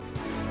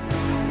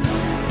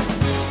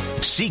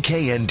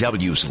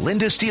CKNW's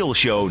Lynda Steele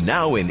Show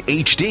now in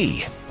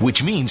HD,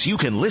 which means you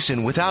can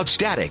listen without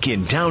static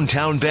in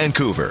downtown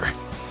Vancouver.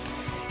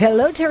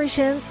 Hello, Terry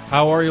Shins.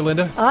 How are you,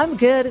 Lynda? I'm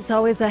good. It's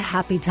always a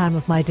happy time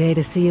of my day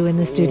to see you in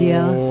the studio.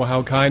 Oh,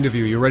 how kind of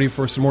you. You ready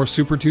for some more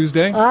Super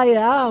Tuesday? I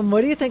am.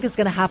 What do you think is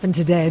going to happen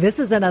today? This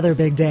is another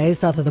big day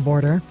south of the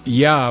border.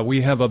 Yeah,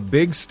 we have a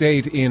big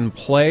state in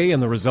play,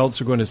 and the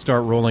results are going to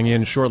start rolling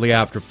in shortly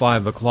after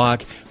 5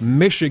 o'clock.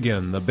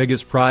 Michigan, the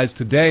biggest prize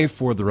today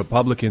for the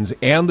Republicans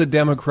and the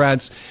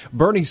Democrats.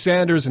 Bernie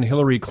Sanders and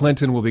Hillary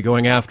Clinton will be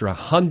going after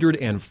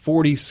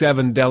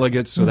 147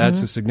 delegates, so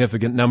that's a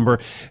significant number.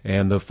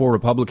 And the four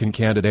Republican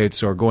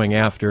candidates are going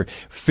after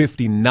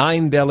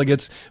 59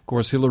 delegates. Of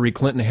course, Hillary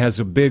Clinton has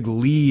a big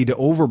lead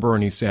over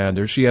Bernie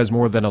Sanders. She has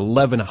more than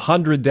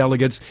 1,100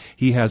 delegates.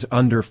 He has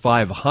under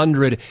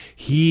 500.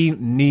 He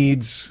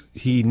needs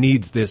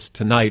this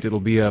tonight.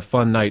 It'll be a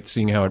fun night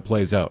seeing how it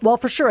plays out. Well,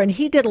 for sure. And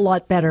he did a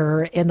lot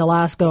better in the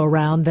last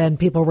go-around than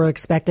people were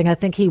expecting. I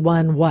think he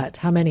won, what?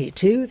 How many?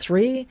 2,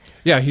 3?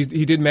 Yeah,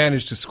 he did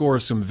manage to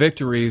score some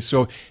victories.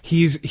 So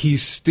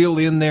he's still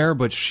in there,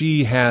 but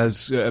she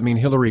has,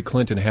 Hillary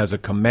Clinton has a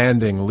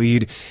commanding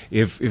lead.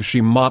 If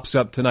she mops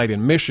up tonight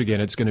in Michigan,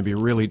 it's going to be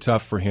really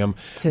tough for him.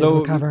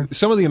 To recover.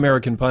 Some of the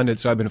American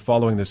pundits I've been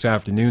following this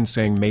afternoon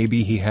saying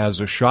maybe he has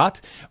a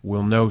shot.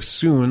 We'll know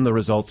soon. The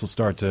results will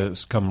start to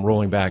come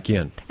rolling back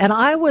in. And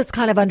I was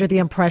kind of under the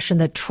impression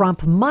that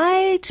Trump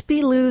might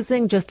be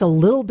losing just a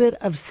little bit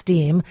of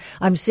steam.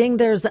 I'm seeing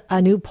there's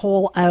a new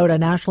poll out, a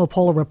national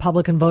poll of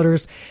Republican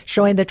voters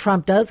showing that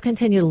Trump does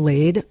continue to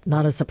lead.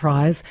 Not a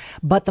surprise.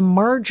 But the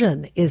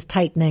margin is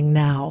tightening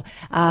now.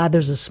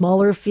 There's a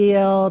smaller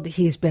field.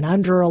 He's been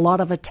under a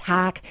lot of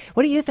attack.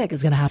 What do you think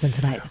is going to happen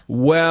tonight?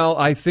 Well,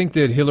 I think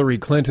that Hillary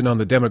Clinton on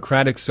the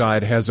Democratic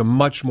side has a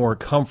much more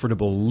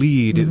comfortable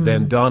lead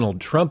than Donald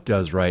Trump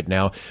does right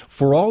now.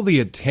 For all the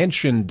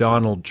attention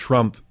Donald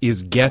Trump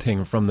is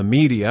getting from the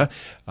media,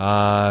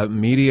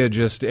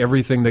 just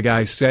everything the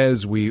guy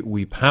says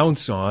we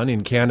pounce on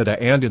in Canada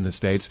and in the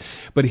States,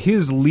 but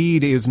his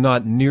lead is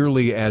not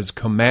nearly as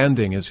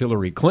commanding as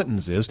Hillary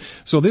Clinton's is.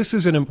 So this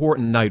is an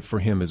important night for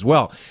him as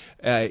well.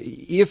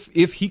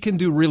 If he can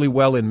do really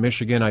well in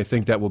Michigan, I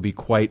think that will be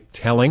quite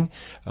telling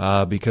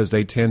because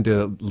they tend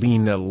to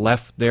lean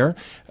left there.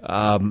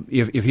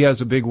 If he has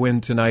a big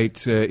win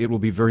tonight, it will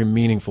be very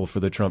meaningful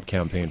for the Trump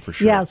campaign for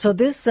sure. Yeah, so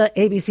this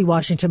ABC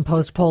Washington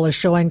Post poll is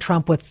showing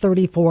Trump with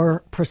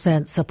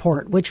 34%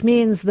 support, which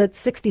means that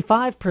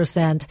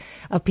 65%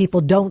 of people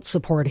don't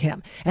support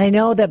him. And I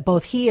know that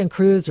both he and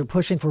Cruz are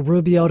pushing for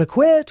Rubio to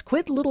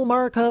quit little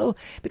Marco,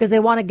 because they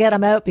want to get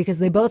him out because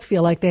they both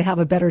feel like they have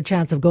a better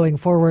chance of going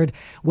forward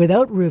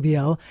without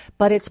Rubio.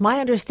 But it's my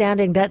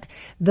understanding that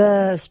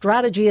the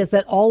strategy is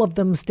that all of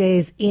them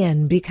stays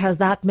in, because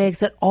that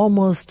makes it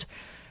almost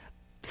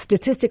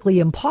statistically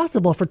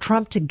impossible for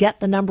Trump to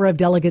get the number of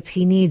delegates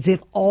he needs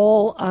if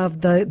all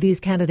of these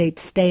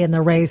candidates stay in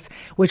the race,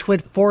 which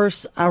would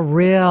force a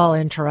real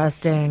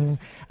interesting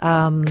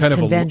convention. Kind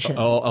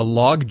of a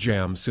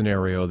logjam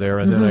scenario there,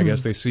 and then I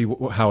guess they see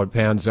how it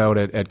pans out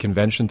at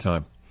convention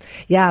time.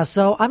 Yeah,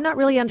 so I'm not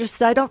really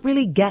understood. I don't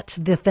really get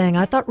the thing.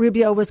 I thought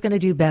Rubio was going to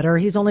do better.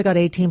 He's only got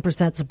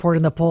 18% support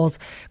in the polls.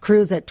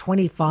 Cruz at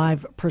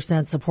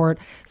 25% support.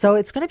 So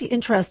it's going to be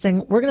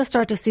interesting. We're going to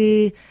start to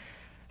see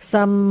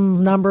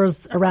some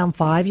numbers around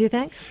 5, you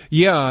think?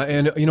 Yeah,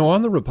 and,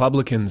 on the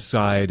Republican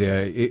side,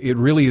 it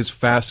really is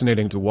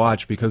fascinating to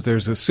watch because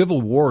there's a civil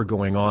war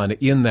going on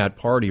in that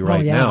party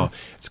right now.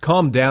 It's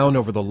calmed down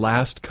over the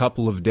last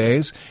couple of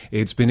days.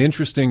 It's been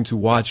interesting to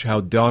watch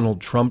how Donald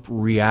Trump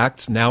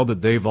reacts now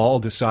that they've all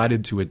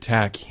decided to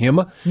attack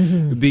him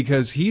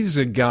because he's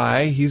a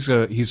guy, he's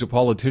a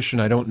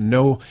politician. I don't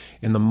know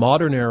in the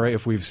modern era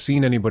if we've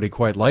seen anybody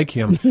quite like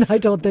him. I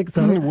don't think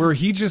so. Where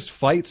he just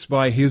fights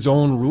by his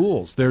own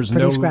rules. There's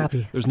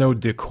no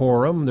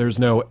decorum. There's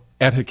no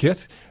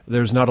etiquette.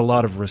 There's not a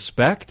lot of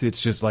respect.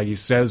 It's just like he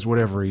says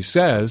whatever he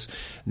says.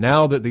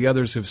 Now that the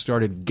others have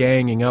started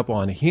ganging up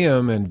on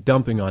him and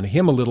dumping on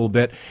him a little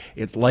bit,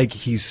 it's like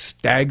he's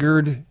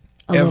staggered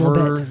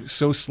ever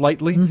so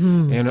slightly.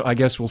 And I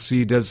guess we'll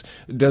see, does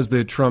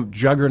the Trump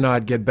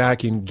juggernaut get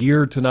back in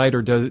gear tonight,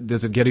 or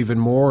does it get even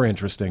more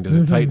interesting? Does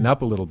it tighten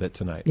up a little bit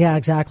tonight? Yeah,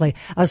 exactly.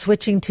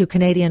 Switching to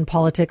Canadian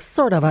politics,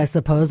 sort of, I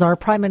suppose. Our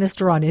Prime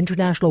Minister on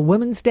International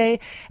Women's Day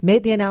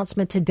made the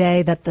announcement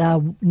today that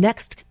the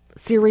next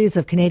series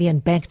of Canadian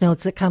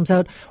banknotes that comes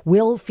out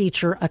will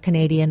feature a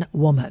Canadian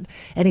woman.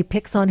 Any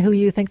picks on who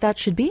you think that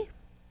should be?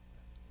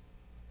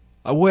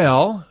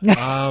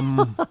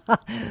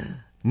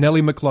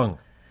 Nellie McClung.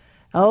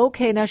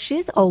 Okay, now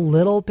she's a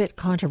little bit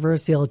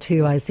controversial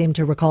too, I seem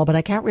to recall, but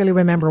I can't really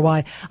remember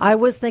why. I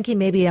was thinking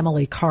maybe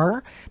Emily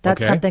Carr.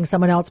 That's something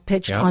someone else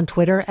pitched on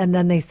Twitter, and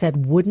then they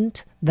said,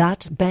 wouldn't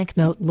that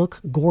banknote look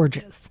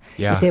gorgeous.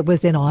 Yeah. If it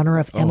was in honor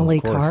of Emily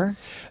of course. Carr.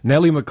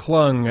 Nellie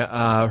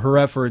McClung, her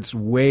efforts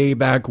way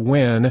back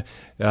when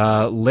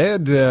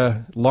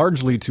led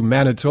largely to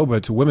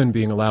Manitoba, to women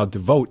being allowed to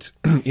vote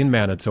in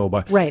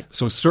Manitoba. Right.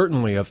 So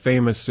certainly a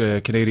famous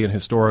Canadian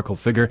historical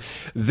figure.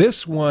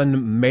 This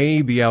one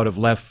may be out of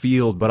left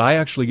field, but I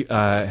actually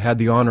had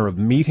the honor of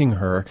meeting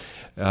her.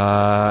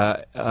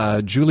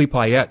 Julie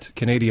Payette,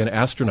 Canadian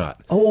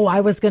astronaut. Oh,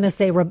 I was going to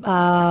say,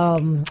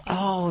 darn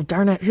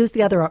it, who's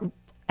the other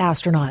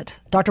astronaut?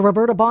 Dr.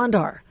 Roberta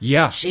Bondar.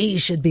 Yeah. She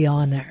should be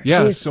on there.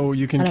 Yeah, She's so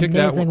you can an kick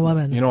that amazing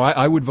woman. You know,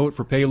 I would vote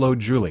for Payload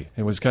Julie.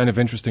 It was kind of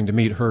interesting to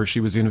meet her.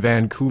 She was in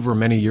Vancouver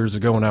many years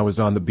ago when I was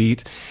on the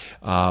beat.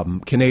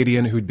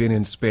 Canadian who'd been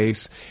in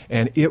space,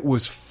 and it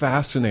was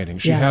fascinating.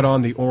 She had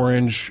on the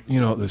orange,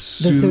 the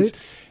suit.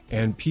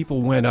 And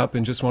people went up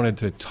and just wanted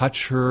to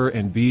touch her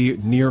and be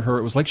near her.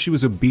 It was like she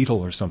was a beetle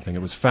or something.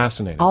 It was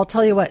fascinating. I'll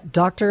tell you what,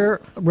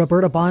 Dr.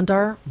 Roberta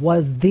Bondar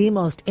was the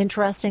most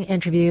interesting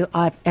interview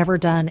I've ever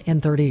done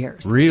in 30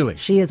 years. Really?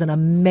 She is an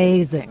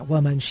amazing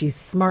woman. She's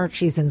smart.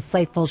 She's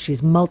insightful.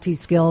 She's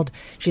multi-skilled.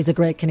 She's a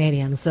great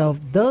Canadian. So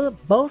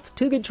both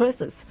two good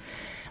choices.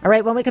 All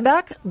right, when we come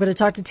back, I'm going to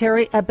talk to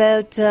Terry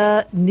about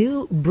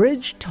new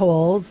bridge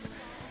tolls.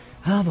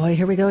 Oh, boy,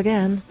 here we go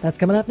again. That's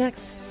coming up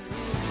next.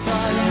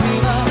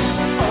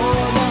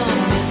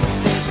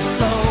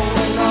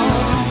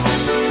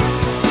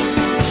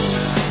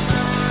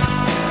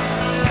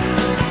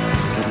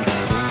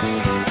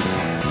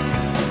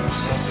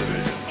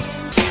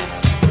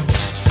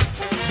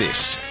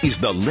 This is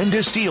the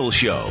Lynda Steele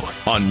Show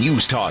on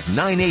News Talk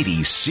 980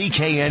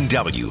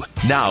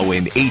 CKNW, now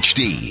in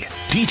HD.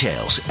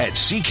 Details at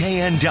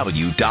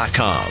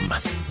cknw.com.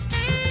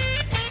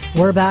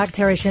 We're back.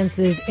 Terry Shintz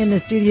is in the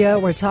studio.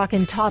 We're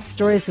talking top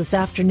stories this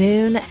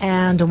afternoon.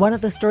 And one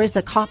of the stories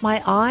that caught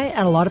my eye,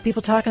 and a lot of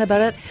people talking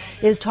about it,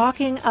 is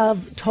talking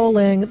of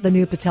tolling the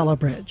new Patello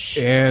Bridge.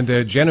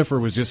 And Jennifer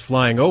was just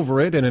flying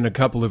over it. And in a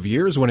couple of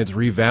years, when it's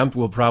revamped,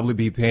 we'll probably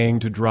be paying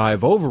to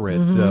drive over it.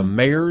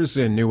 Mayors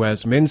in New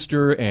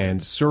Westminster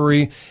and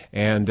Surrey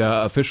and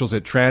officials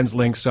at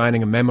TransLink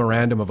signing a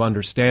memorandum of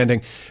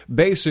understanding.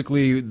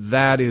 Basically,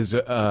 that is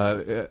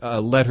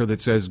a letter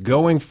that says,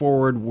 going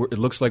forward, it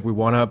looks like we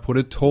want to put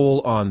a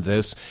toll on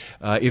this.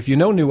 If you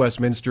know New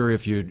Westminster,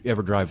 if you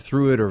ever drive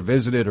through it or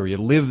visit it or you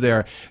live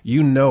there,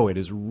 you know it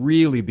has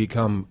really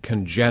become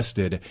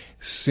congested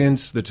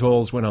since the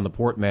tolls went on the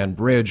Portman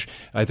Bridge.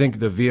 I think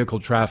the vehicle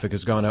traffic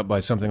has gone up by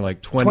something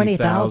like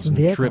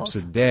 20,000 trips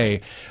a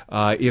day.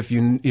 If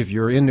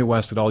you're in New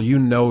West at all, you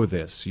know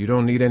this. You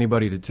don't need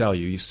anybody to tell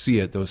you. You see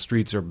it. Those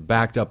streets are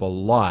backed up a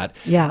lot.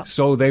 Yeah.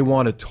 So they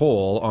want a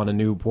toll on a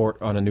new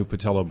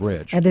Patello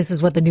Bridge. And this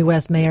is what the New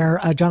West Mayor,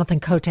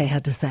 Jonathan Cote,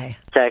 had to say.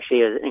 It's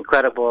actually an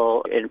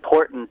incredible,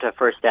 important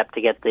first step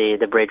to get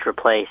the bridge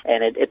replaced.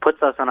 And it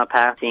puts us on a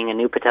path seeing a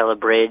new Patello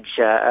Bridge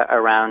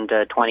around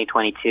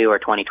 2022 or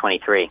 2023.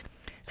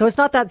 So it's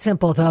not that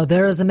simple, though.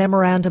 There is a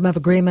memorandum of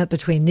agreement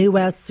between New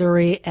West,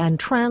 Surrey, and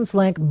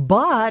TransLink,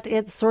 but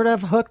it's sort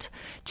of hooked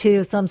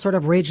to some sort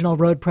of regional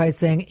road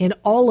pricing in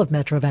all of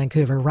Metro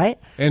Vancouver, right?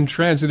 And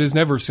transit is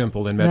never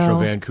simple in Metro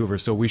Vancouver,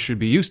 so we should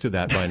be used to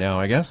that by now,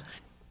 I guess.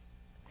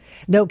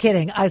 No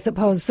kidding, I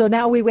suppose. So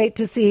now we wait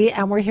to see,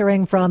 and we're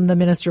hearing from the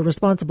minister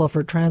responsible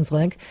for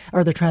TransLink,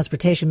 or the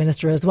transportation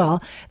minister as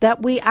well,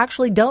 that we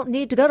actually don't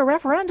need to go to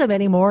referendum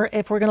anymore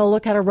if we're going to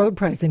look at a road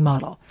pricing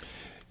model.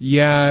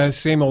 Yeah,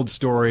 same old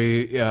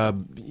story.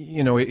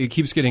 It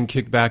keeps getting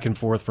kicked back and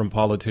forth from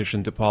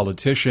politician to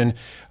politician.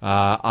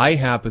 I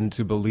happen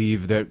to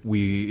believe that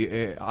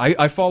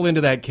I fall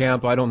into that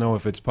camp. I don't know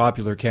if it's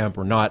popular camp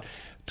or not.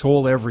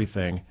 Toll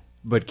everything,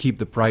 but keep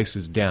the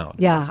prices down.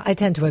 Yeah, I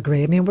tend to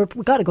agree. I mean, we've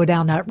got to go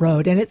down that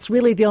road, and it's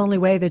really the only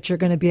way that you're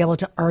going to be able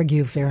to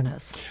argue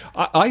fairness.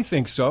 I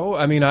think so.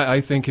 I mean,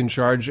 I think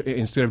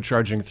instead of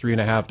charging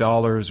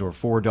 $3.50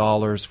 or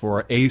 $4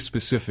 for a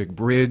specific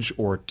bridge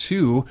or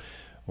two,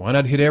 why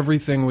not hit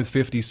everything with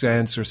 50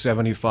 cents or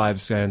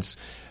 75 cents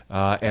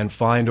and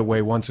find a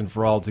way once and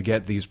for all to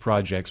get these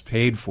projects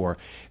paid for?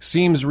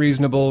 Seems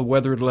reasonable.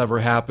 Whether it'll ever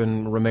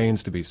happen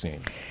remains to be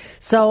seen.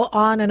 So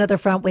on another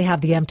front, we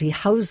have the empty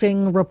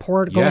housing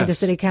report going to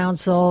City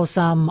Council,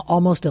 some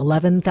almost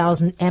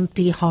 11,000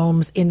 empty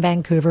homes in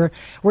Vancouver.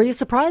 Were you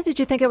surprised? Did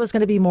you think it was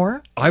going to be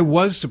more? I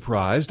was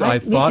surprised. I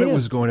thought it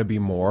was going to be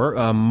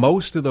more.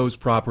 Most of those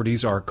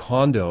properties are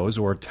condos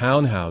or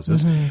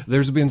townhouses. Mm-hmm.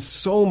 There's been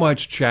so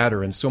much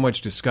chatter and so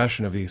much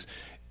discussion of these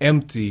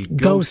empty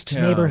ghost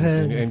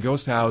neighborhoods and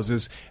ghost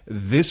houses.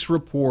 This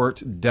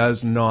report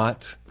does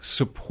not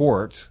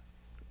support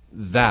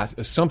that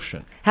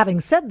assumption. Having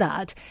said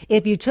that,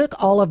 if you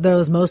took all of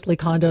those mostly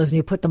condos and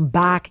you put them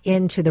back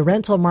into the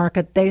rental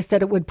market, they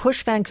said it would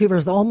push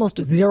Vancouver's almost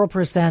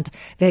 0%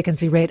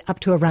 vacancy rate up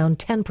to around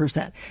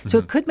 10%. So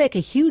it could make a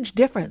huge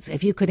difference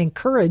if you could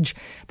encourage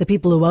the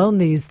people who own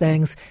these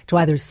things to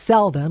either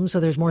sell them, so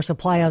there's more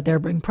supply out there,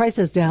 bring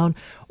prices down,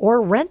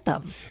 or rent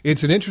them.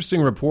 It's an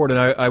interesting report, and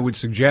I would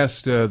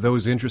suggest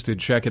those interested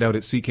check it out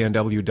at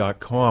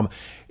cknw.com.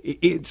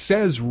 it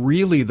says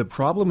really the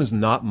problem is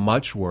not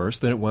much worse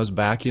than it was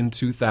back in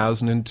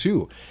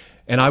 2002.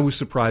 And I was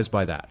surprised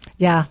by that.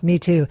 Yeah, me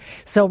too.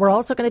 So we're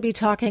also going to be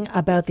talking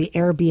about the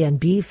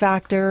Airbnb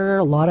factor.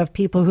 A lot of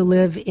people who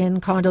live in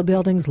condo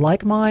buildings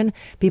like mine,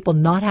 people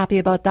not happy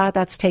about that.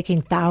 That's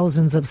taking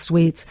thousands of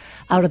suites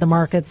out of the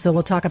market. So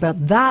we'll talk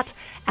about that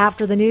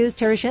after the news.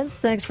 Terry Shins,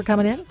 thanks for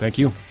coming in. Thank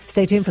you.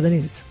 Stay tuned for the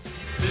news.